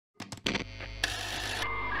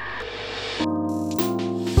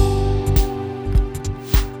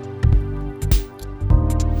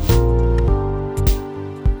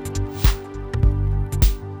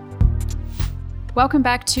Welcome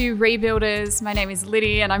back to Rebuilders. My name is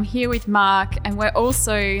Liddy and I'm here with Mark, and we're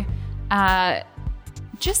also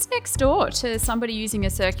just next door to somebody using a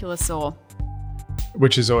circular saw.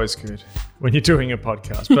 Which is always good when you're doing a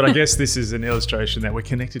podcast. But I guess this is an illustration that we're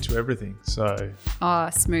connected to everything. So,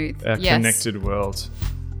 smooth. Our Yes. connected world.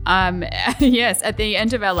 Yes, at the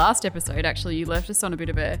end of our last episode, actually, you left us on a bit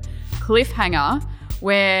of a cliffhanger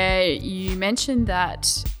where you mentioned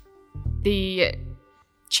that the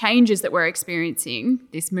changes that we're experiencing,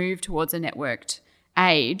 this move towards a networked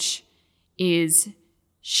age, is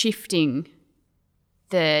shifting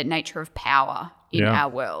the nature of power in our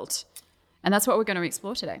world. And that's what we're going to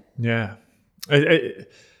explore today. Yeah. It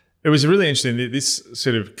was really interesting. This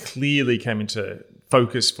sort of clearly came into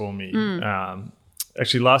focus for me.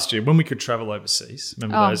 Actually, last year when we could travel overseas.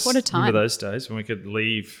 What a time. Remember those days when we could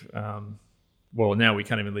leave, well, now we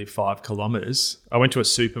can't even leave 5 kilometres. I went to a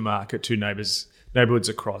supermarket, 2 neighbourhoods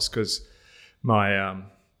across, because my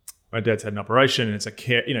dad's had an operation and it's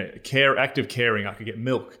active caring. I could get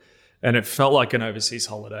milk, and it felt like an overseas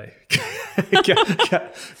holiday.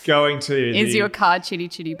 Going to your card chitty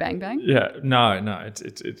chitty bang bang? Yeah, no.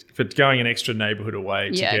 It's but going an extra neighbourhood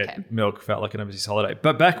away to get milk felt like an overseas holiday.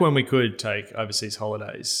 But back when we could take overseas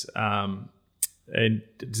holidays, and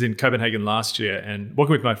it was in Copenhagen last year, and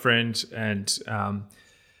walking with my friend, and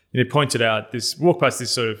he pointed out walked past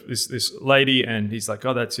this lady, and he's like,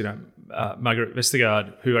 oh, that's Margaret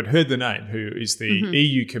Vestager, who I'd heard the name, who is the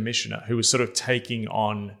EU commissioner, who was sort of taking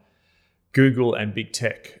on Google and big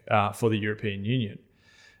tech for the European Union.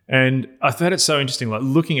 And I thought it's so interesting, like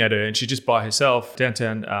looking at her, and she's just by herself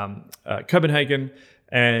downtown Copenhagen,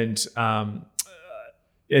 and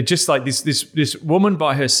just like this woman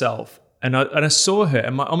by herself. And I saw her,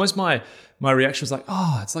 and my reaction was like,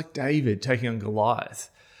 oh, it's like David taking on Goliath.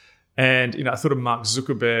 And I thought of Mark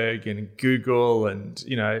Zuckerberg and Google, and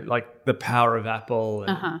like the power of Apple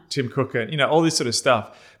and Tim Cook, and all this sort of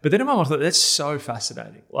stuff. But then in my mind, I thought that's so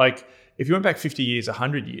fascinating. Like if you went back 50 years,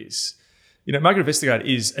 100 years, Margaret Vestager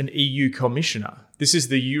is an EU commissioner. This is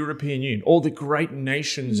the European Union, all the great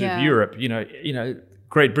nations of Europe.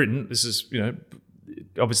 Great Britain. This is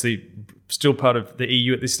obviously still part of the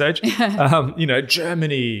EU at this stage.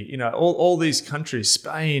 Germany. All these countries,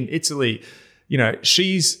 Spain, Italy.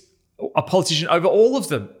 She's a politician over all of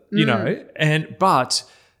them, but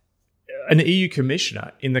an EU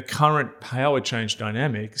commissioner in the current power change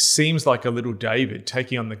dynamic seems like a little David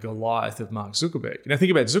taking on the Goliath of Mark Zuckerberg. Think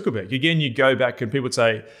about Zuckerberg. Again, you go back and people would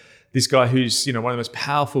say this guy who's, one of the most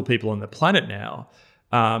powerful people on the planet now,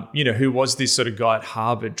 who was this sort of guy at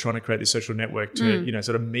Harvard trying to create this social network to,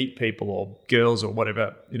 sort of meet people or girls or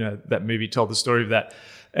whatever, that movie told the story of that.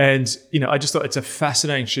 And, I just thought it's a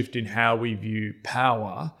fascinating shift in how we view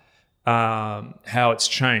power, how it's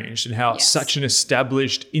changed, and how such an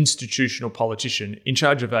established institutional politician in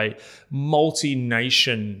charge of a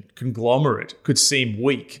multi-nation conglomerate could seem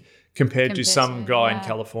weak compared to some guy in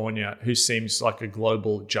California who seems like a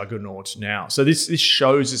global juggernaut now. So this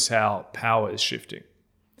shows us how power is shifting.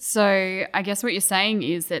 So I guess what you're saying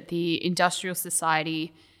is that the industrial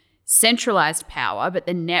society centralized power, but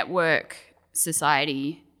the network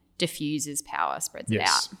society diffuses power, spreads it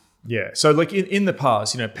out. Yeah. So like in the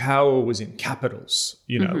past, power was in capitals,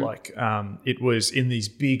 it was in these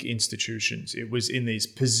big institutions. It was in these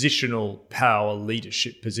positional power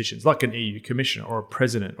leadership positions, like an EU commissioner or a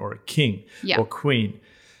president or a king or queen.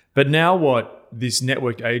 But now what this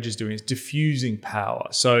networked age is doing is diffusing power.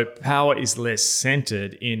 So power is less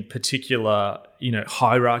centered in particular,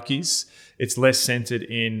 hierarchies. It's less centered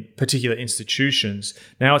in particular institutions.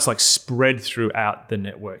 Now it's like spread throughout the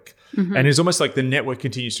network. And it's almost like the network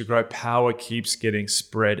continues to grow. Power keeps getting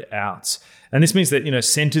spread out. And this means that,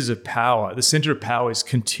 centers of power, the center of power is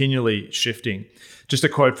continually shifting. Just a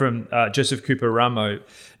quote from Joseph Cooper Ramo: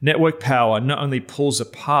 network power not only pulls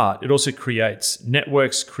apart, it also creates.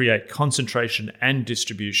 Networks create concentration and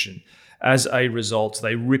distribution. As a result,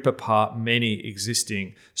 they rip apart many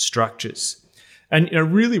existing structures. And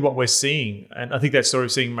really what we're seeing, and I think that story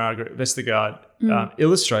of seeing Margaret Vestager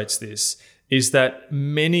illustrates this, is that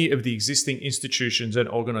many of the existing institutions and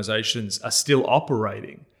organizations are still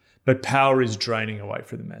operating, but power is draining away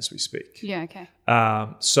from them as we speak. Yeah, okay.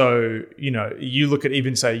 So, you look at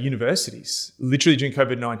even, say, universities. Literally during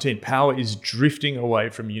COVID-19, power is drifting away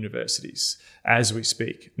from universities as we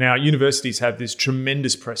speak. Now, universities have this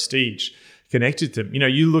tremendous prestige connected to them.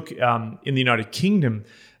 You look in the United Kingdom,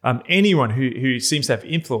 anyone who seems to have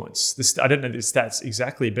influence, I don't know the stats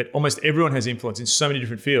exactly, but almost everyone has influence in so many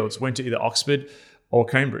different fields, went to either Oxford or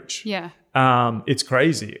Cambridge. Yeah. It's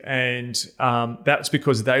crazy. And that's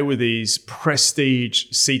because they were these prestige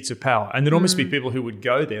seats of power. And there'd almost be people who would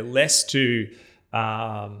go there less to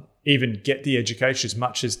even get the education as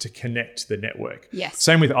much as to connect the network. Yes.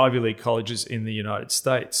 Same with Ivy League colleges in the United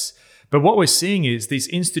States. But what we're seeing is these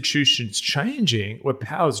institutions changing where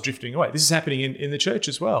power's drifting away. This is happening in the church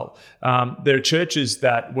as well. There are churches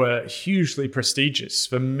that were hugely prestigious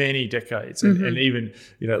for many decades and even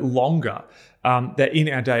longer. That in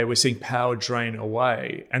our day we're seeing power drain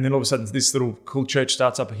away, and then all of a sudden this little cool church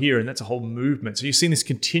starts up here, and that's a whole movement. So you're seeing this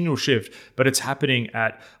continual shift, but it's happening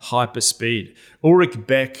at hyper speed. Ulrich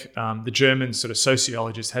Beck, the German sort of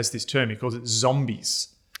sociologist, has this term. He calls it zombies.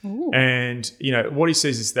 Ooh. And what he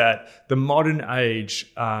says is that the modern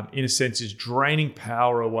age, in a sense, is draining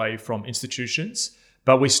power away from institutions,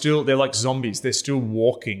 but they're like zombies. They're still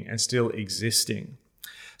walking and still existing.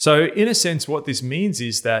 So in a sense, what this means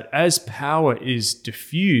is that as power is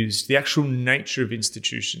diffused, the actual nature of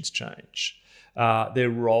institutions change. Their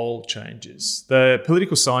role changes. The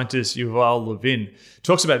political scientist Yuval Levin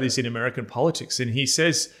talks about this in American politics, and he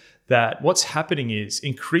says that what's happening is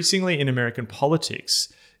increasingly in American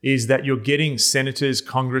politics is that you're getting senators,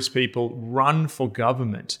 congresspeople run for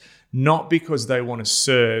government, not because they want to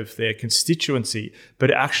serve their constituency, but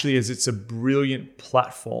actually as it's a brilliant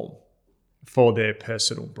platform for their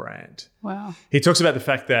personal brand. Wow. He talks about the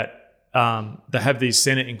fact that they have these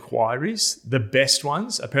Senate inquiries. The best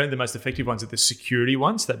ones, apparently the most effective ones, are the security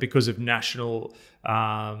ones, that because of national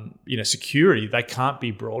security, they can't be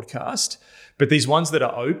broadcast. But these ones that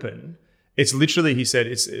are open, it's literally, he said,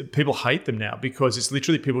 people hate them now because it's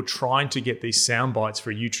literally people trying to get these sound bites for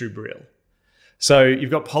a YouTube reel. So you've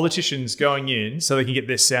got politicians going in so they can get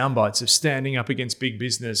their sound bites of standing up against big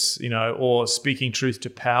business, or speaking truth to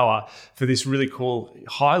power for this really cool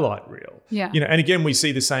highlight reel. Yeah. And again, we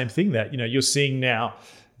see the same thing that, you're seeing now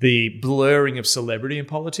the blurring of celebrity in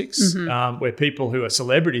politics, where people who are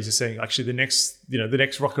celebrities are saying, actually, the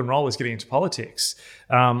next rock and roll is getting into politics.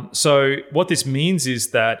 So what this means is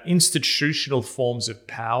that institutional forms of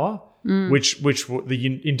power, which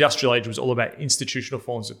the industrial age was all about institutional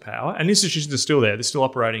forms of power, and institutions are still there, they're still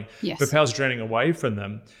operating, but power's draining away from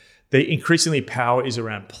them. Increasingly, power is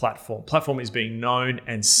around platform. Platform is being known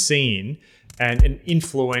and seen and an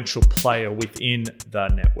influential player within the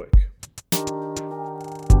network.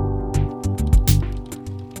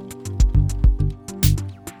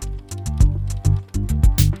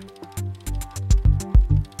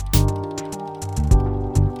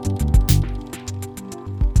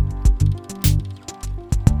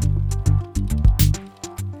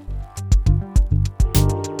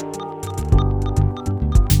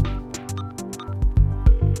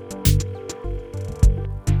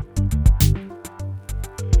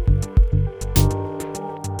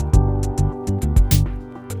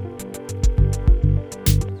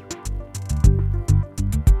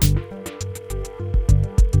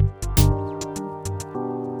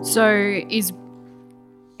 So is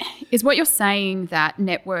what you're saying that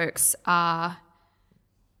networks are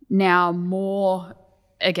now more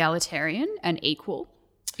egalitarian and equal?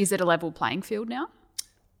 Is it a level playing field now?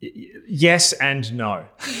 Yes and no.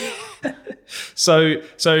 So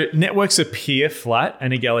networks appear flat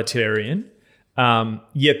and egalitarian,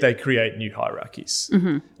 yet they create new hierarchies.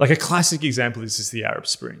 Mm-hmm. Like a classic example is the Arab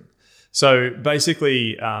Spring. So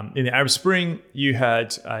basically, in the Arab Spring, you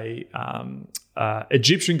had a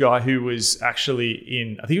Egyptian guy who was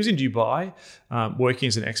actually I think he was in Dubai, working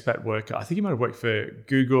as an expat worker. I think he might have worked for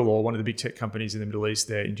Google or one of the big tech companies in the Middle East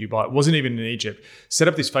there in Dubai. It wasn't even in Egypt. Set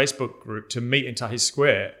up this Facebook group to meet in Tahrir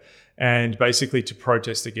Square and basically to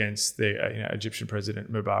protest against the Egyptian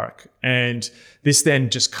president Mubarak. And this then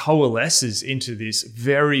just coalesces into this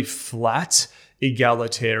very flat,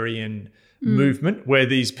 egalitarian movement where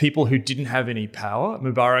these people who didn't have any power,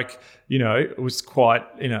 Mubarak, was quite,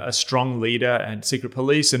 a strong leader and secret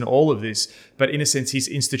police and all of this, but in a sense, his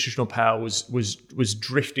institutional power was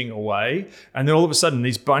drifting away. And then all of a sudden,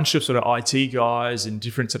 these bunch of sort of IT guys and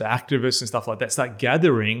different sort of activists and stuff like that start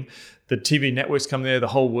gathering. The TV networks come there, the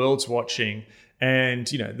whole world's watching, and,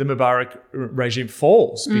 the Mubarak regime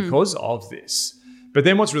falls because of this. But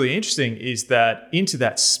then what's really interesting is that into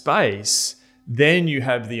that space, then you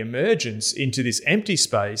have the emergence into this empty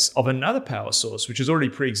space of another power source, which is already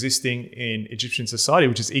pre-existing in Egyptian society,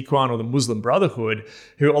 which is Ikhwan or the Muslim Brotherhood,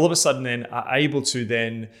 who all of a sudden then are able to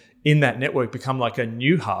then, in that network, become like a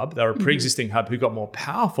new hub. They were a pre-existing hub who got more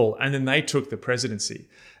powerful, and then they took the presidency.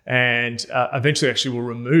 And eventually actually were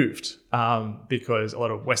removed because a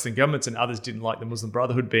lot of Western governments and others didn't like the Muslim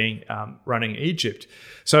Brotherhood running Egypt.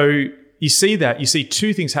 So you see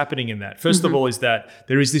two things happening in that. First of all is that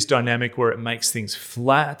there is this dynamic where it makes things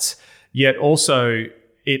flat, yet also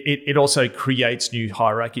it also creates new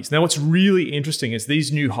hierarchies. Now, what's really interesting is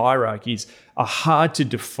these new hierarchies are hard to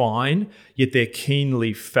define, yet they're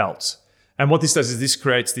keenly felt. And what this does is this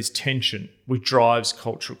creates this tension which drives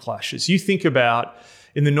cultural clashes. You think about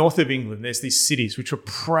in the north of England, there's these cities which were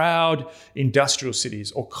proud industrial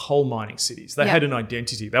cities or coal mining cities. They had an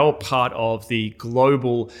identity. They were part of the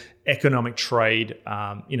global economic trade,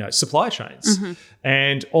 supply chains.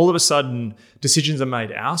 And all of a sudden, decisions are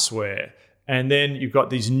made elsewhere. And then you've got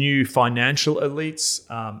these new financial elites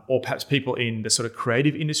or perhaps people in the sort of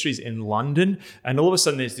creative industries in London. And all of a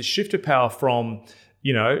sudden, there's this shift of power from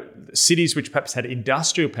cities which perhaps had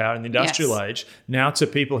industrial power in the industrial age, now to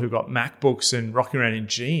people who got MacBooks and rocking around in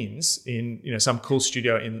jeans in some cool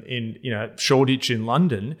studio in Shoreditch in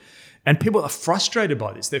London, and people are frustrated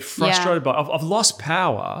by this. They're frustrated by I've lost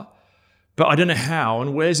power, but I don't know how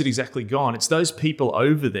and where's it exactly gone. It's those people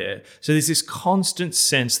over there. So there's this constant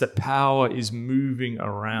sense that power is moving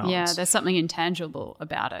around. Yeah, there's something intangible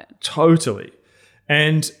about it. Totally,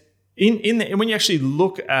 and when you actually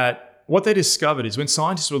look at what they discovered is when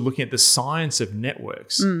scientists were looking at the science of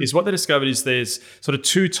networks, is what they discovered is there's sort of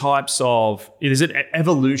two types of, there's an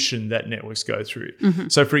evolution that networks go through.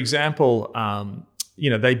 So for example,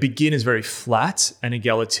 they begin as very flat and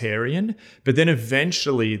egalitarian, but then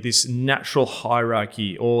eventually this natural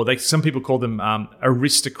hierarchy, or some people call them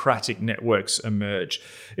aristocratic networks, emerge,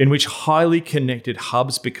 in which highly connected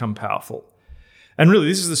hubs become powerful. And really,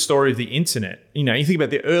 this is the story of the internet. You think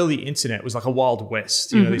about the early internet was like a Wild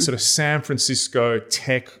West. These sort of San Francisco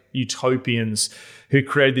tech utopians who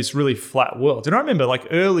created this really flat world. And I remember like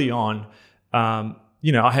early on, I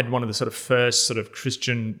had one of the sort of first sort of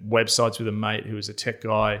Christian websites with a mate who was a tech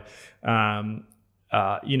guy, who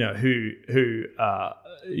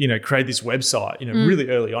created this website, really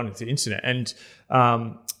early on into the internet. And,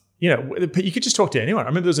 you could just talk to anyone. I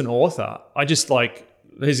remember there was an author.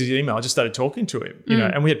 Here's his email. I just started talking to him,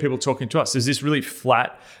 and we had people talking to us. There's this really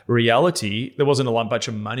flat reality. There wasn't a bunch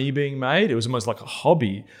of money being made. It was almost like a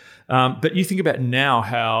hobby. But you think about now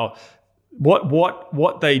how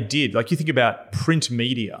what they did. Like you think about print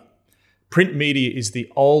media. Print media is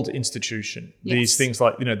the old institution. Yes. These things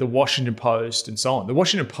like the Washington Post and so on. The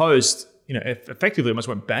Washington Post, effectively almost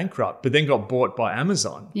went bankrupt, but then got bought by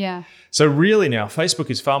Amazon. Yeah. So really now Facebook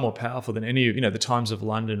is far more powerful than any of, the Times of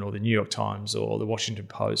London or the New York Times or the Washington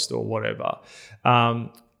Post or whatever.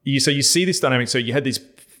 So you see this dynamic. So you had these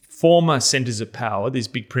former centers of power, these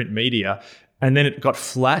big print media, and then it got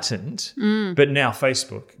flattened. But now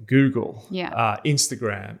Facebook, Google,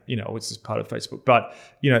 Instagram, which is part of Facebook. But,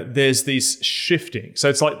 there's this shifting. So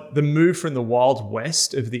it's like the move from the Wild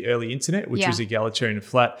West of the early internet, which was egalitarian and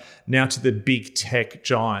flat, now to the big tech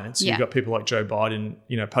giants. You've got people like Joe Biden,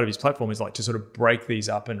 part of his platform is like to sort of break these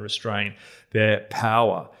up and restrain their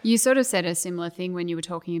power. You sort of said a similar thing when you were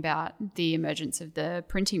talking about the emergence of the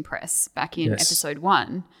printing press back in episode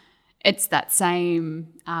 1. It's that same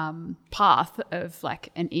path of like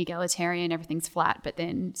an egalitarian, everything's flat, but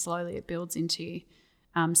then slowly it builds into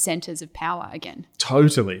centers of power again.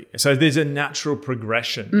 Totally. So there's a natural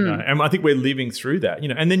progression, and I think we're living through that,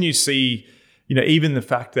 and then you see, even the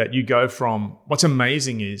fact that you go from, what's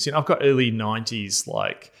amazing is, I've got early 90s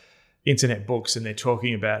like internet books and they're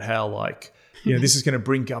talking about how like, this is going to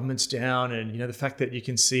bring governments down, and the fact that you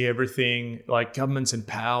can see everything, like governments and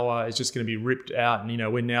power is just going to be ripped out,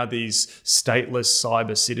 and we're now these stateless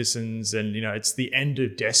cyber citizens, and it's the end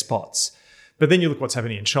of despots. But then you look what's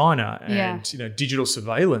happening in China, and digital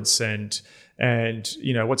surveillance, and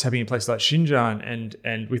what's happening in places like Xinjiang,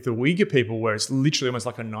 and with the Uyghur people, where it's literally almost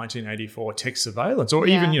like a 1984 tech surveillance, or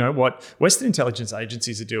even what Western intelligence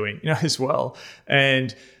agencies are doing, as well.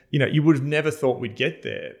 And you would have never thought we'd get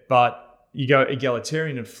there, but you go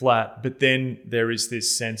egalitarian and flat, but then there is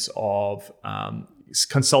this sense of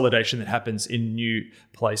consolidation that happens in new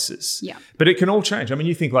places. Yeah. But it can all change. I mean,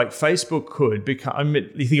 you think like Facebook could become,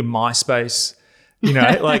 you think of MySpace,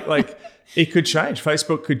 like it could change.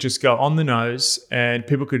 Facebook could just go on the nose and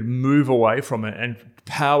people could move away from it, and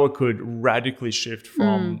power could radically shift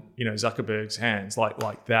from, Zuckerberg's hands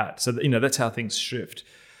like that. So, that's how things shift.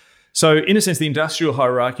 So in a sense, the industrial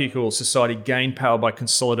hierarchical society gained power by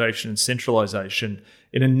consolidation and centralization.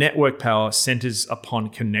 In a network, power centers upon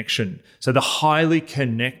connection. So the highly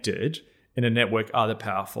connected in a network are the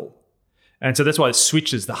powerful. And so that's why the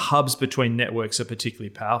switches, the hubs between networks are particularly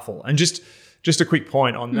powerful. And just a quick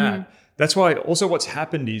point on that. That's why also what's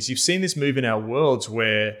happened is you've seen this move in our worlds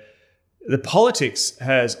where the politics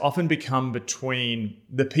has often become between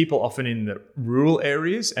the people often in the rural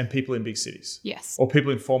areas and people in big cities. Yes. Or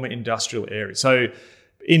people in former industrial areas. So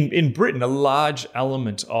in Britain, a large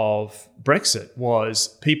element of Brexit was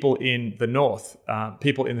people in the north,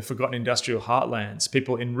 people in the forgotten industrial heartlands,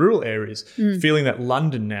 people in rural areas feeling that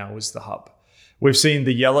London now was the hub. We've seen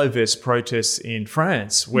the Yellow Vest protests in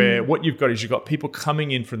France, where what you've got is you've got people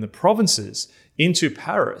coming in from the provinces into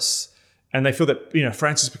Paris, and they feel that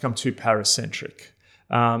France has become too Paris-centric.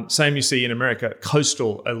 Same you see in America,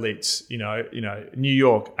 coastal elites, New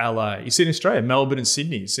York, LA. You see in Australia, Melbourne and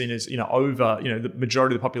Sydney, seen as, over, the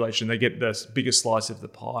majority of the population, they get the biggest slice of the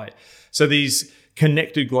pie. So these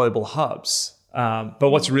connected global hubs. But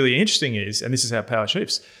what's really interesting is, and this is how power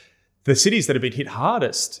shifts, the cities that have been hit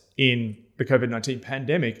hardest in the COVID-19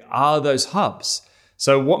 pandemic are those hubs.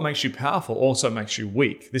 So what makes you powerful also makes you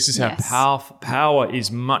weak. This is how power is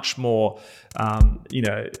much more,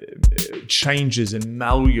 changes and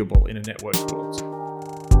malleable in a networked world.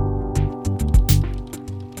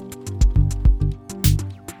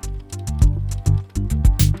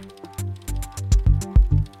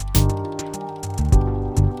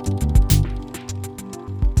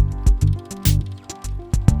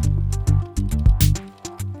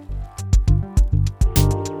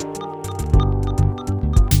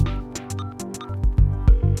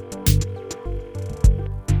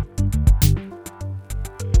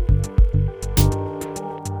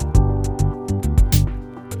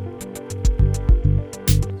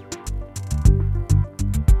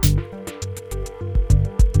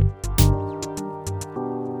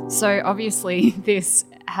 So obviously this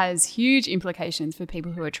has huge implications for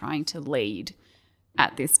people who are trying to lead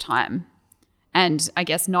at this time. And I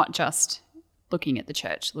guess not just looking at the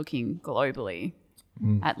church, looking globally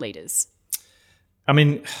at leaders. I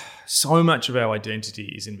mean, so much of our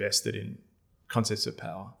identity is invested in concepts of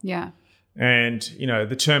power. Yeah. And,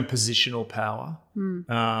 the term positional power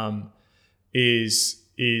is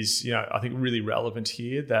I think really relevant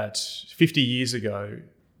here, that 50 years ago,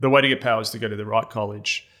 the way to get power is to go to the right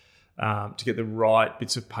college, to get the right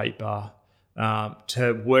bits of paper,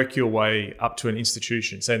 to work your way up to an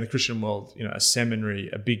institution, say in the Christian world, a seminary,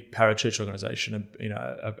 a big parachurch organization,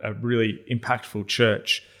 a really impactful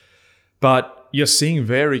church. But you're seeing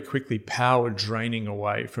very quickly power draining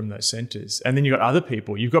away from those centers. And then you've got other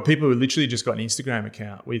people. You've got people who literally just got an Instagram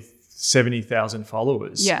account with 70,000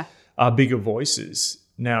 followers, are bigger voices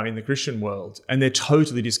now in the Christian world, and they're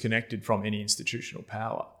totally disconnected from any institutional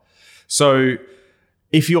power. So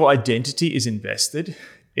if your identity is invested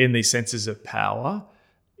in these senses of power,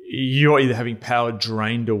 you're either having power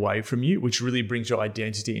drained away from you, which really brings your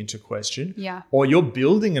identity into question, or you're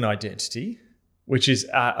building an identity which is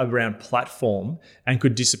around platform and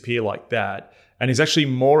could disappear like that, and is actually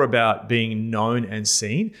more about being known and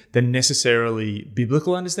seen than necessarily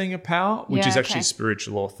biblical understanding of power, which is actually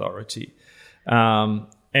spiritual authority.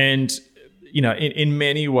 And, in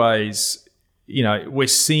many ways, we're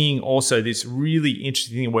seeing also this really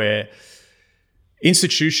interesting thing where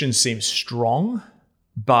institutions seem strong,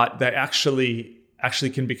 but they actually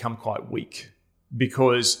can become quite weak,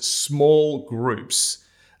 because small groups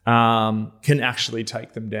can actually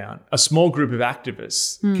take them down. A small group of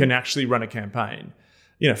activists can actually run a campaign.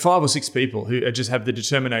 5 or 6 people who just have the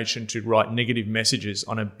determination to write negative messages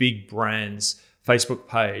on a big brand's Facebook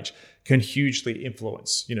page can hugely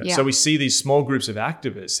influence. So we see these small groups of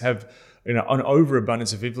activists have an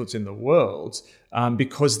overabundance of influence in the world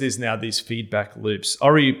because there's now these feedback loops.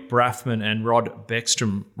 Ori Braffman and Rod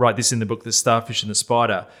Beckstrom write this in the book, The Starfish and the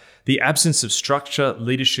Spider. The absence of structure,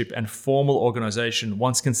 leadership, and formal organization,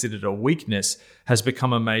 once considered a weakness, has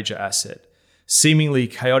become a major asset. Seemingly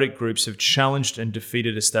chaotic groups have challenged and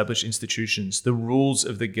defeated established institutions. The rules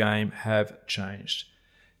of the game have changed.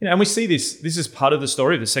 And we see this is part of the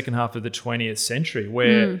story of the second half of the 20th century,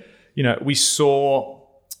 where, we saw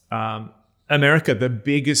America, the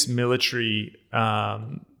biggest military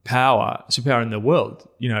superpower in the world,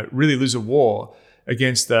 really lose a war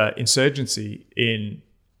against the insurgency in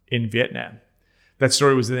Vietnam. That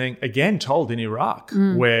story was then again told in Iraq,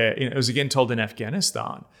 where it was again told in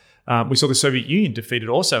Afghanistan. We saw the Soviet Union defeated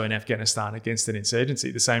also in Afghanistan against an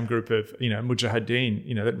insurgency, the same group of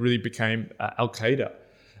mujahideen, that really became Al-Qaeda.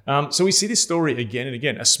 So we see this story again and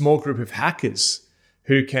again. A small group of hackers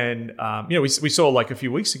who can, we saw like a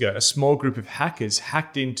few weeks ago, a small group of hackers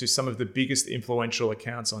hacked into some of the biggest influential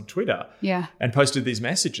accounts on Twitter and posted these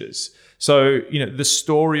messages. So, the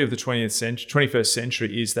story of the 21st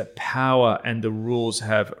century is that power and the rules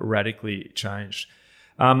have radically changed.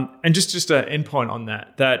 And just an endpoint on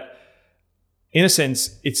that in a sense,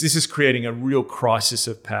 this is creating a real crisis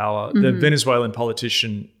of power. The Venezuelan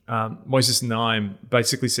politician, Moises Naim,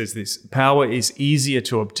 basically says this: power is easier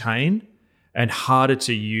to obtain and harder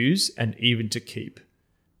to use and even to keep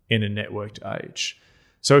in a networked age.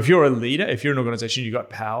 So if you're a leader, if you're an organization, you've got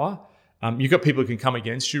power, you've got people who can come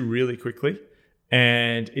against you really quickly,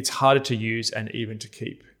 and it's harder to use and even to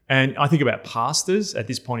keep. And I think about pastors at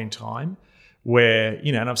this point in time where,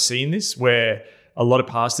 and I've seen this, where a lot of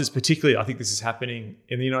pastors, particularly I think this is happening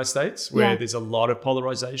in the United States, where there's a lot of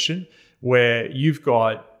polarization, where you've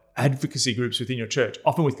got advocacy groups within your church,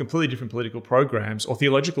 often with completely different political programs or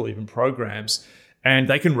theological even programs, and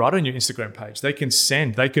they can write on your Instagram page. They can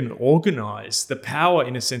send, they can organize. The power,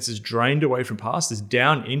 in a sense, is drained away from pastors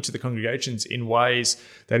down into the congregations in ways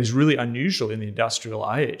that is really unusual in the industrial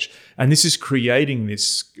age. And this is creating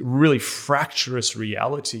this really fractious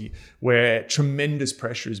reality where tremendous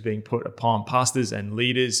pressure is being put upon pastors and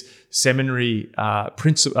leaders, seminary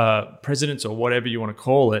presidents, or whatever you want to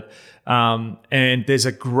call it. And there's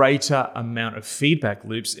a greater amount of feedback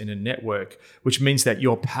loops in a network, which means that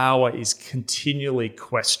your power is continually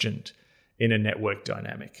questioned in a network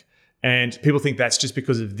dynamic. And people think that's just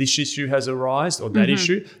because of this issue has arisen or that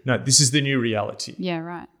issue. No, this is the new reality. Yeah,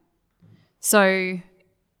 right. So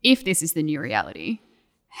if this is the new reality,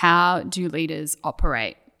 how do leaders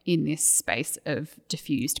operate in this space of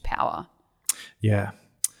diffused power? Yeah.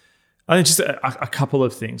 I think just a couple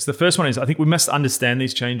of things. The first one is I think we must understand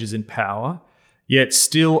these changes in power, yet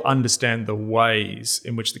still understand the ways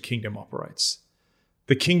in which the kingdom operates.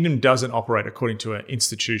 The kingdom doesn't operate according to an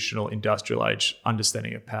institutional industrial age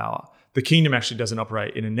understanding of power. The kingdom actually doesn't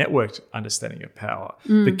operate in a networked understanding of power.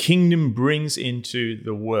 The kingdom brings into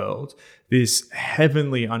the world this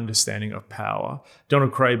heavenly understanding of power.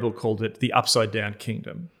 Donald Crable called it the upside down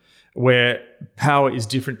kingdom, where power is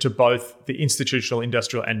different to both the institutional,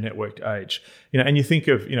 industrial, and networked age. And you think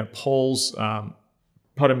of, Paul's,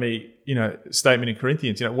 statement in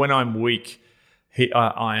Corinthians, when I'm weak,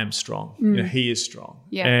 I am strong. He is strong.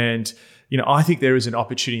 Yeah. And, I think there is an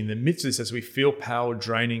opportunity in the midst of this as we feel power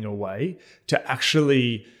draining away to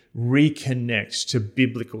actually reconnect to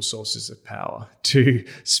biblical sources of power, to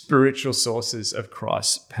spiritual sources of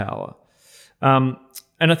Christ's power.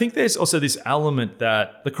 And I think there's also this element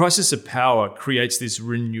that the crisis of power creates this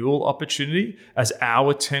renewal opportunity as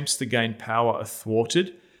our attempts to gain power are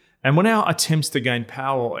thwarted. And when our attempts to gain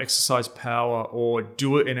power or exercise power or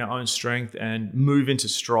do it in our own strength and move into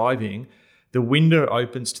striving, the window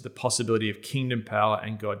opens to the possibility of kingdom power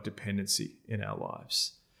and God dependency in our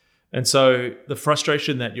lives. And so the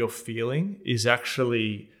frustration that you're feeling is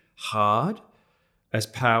actually hard as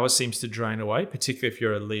power seems to drain away, particularly if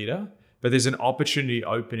you're a leader. But there's an opportunity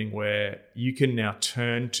opening where you can now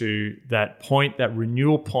turn to that point, that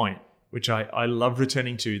renewal point, which I love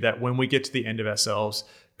returning to, that when we get to the end of ourselves,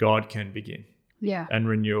 God can begin. Yeah. And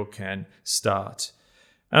renewal can start.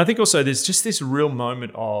 And I think also there's just this real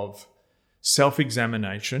moment of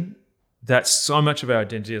self-examination that so much of our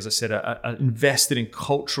identity, as I said, are invested in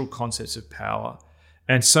cultural concepts of power.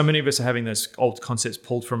 And so many of us are having those old concepts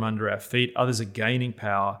pulled from under our feet. Others are gaining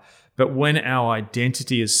power. But when our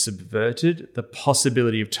identity is subverted, the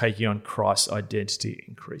possibility of taking on Christ's identity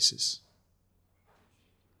increases.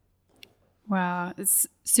 Wow, it's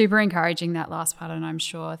super encouraging, that last part, and I'm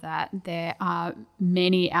sure that there are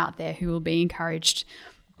many out there who will be encouraged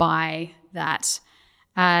by that.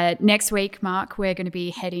 Next week, Mark, we're going to be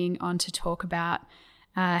heading on to talk about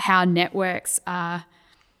how networks are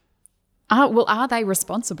they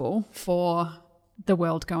responsible for the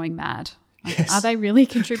world going mad? Yes. Are they really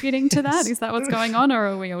contributing to that? Is that what's going on, or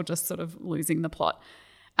are we all just sort of losing the plot?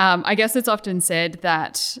 I guess it's often said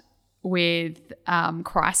that with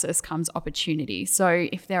crisis comes opportunity. So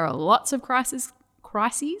if there are lots of crises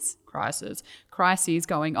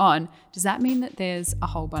going on, does that mean that there's a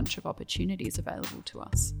whole bunch of opportunities available to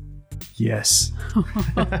us? Yes.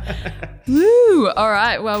 Woo! All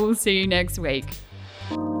right. Well, we'll see you next week.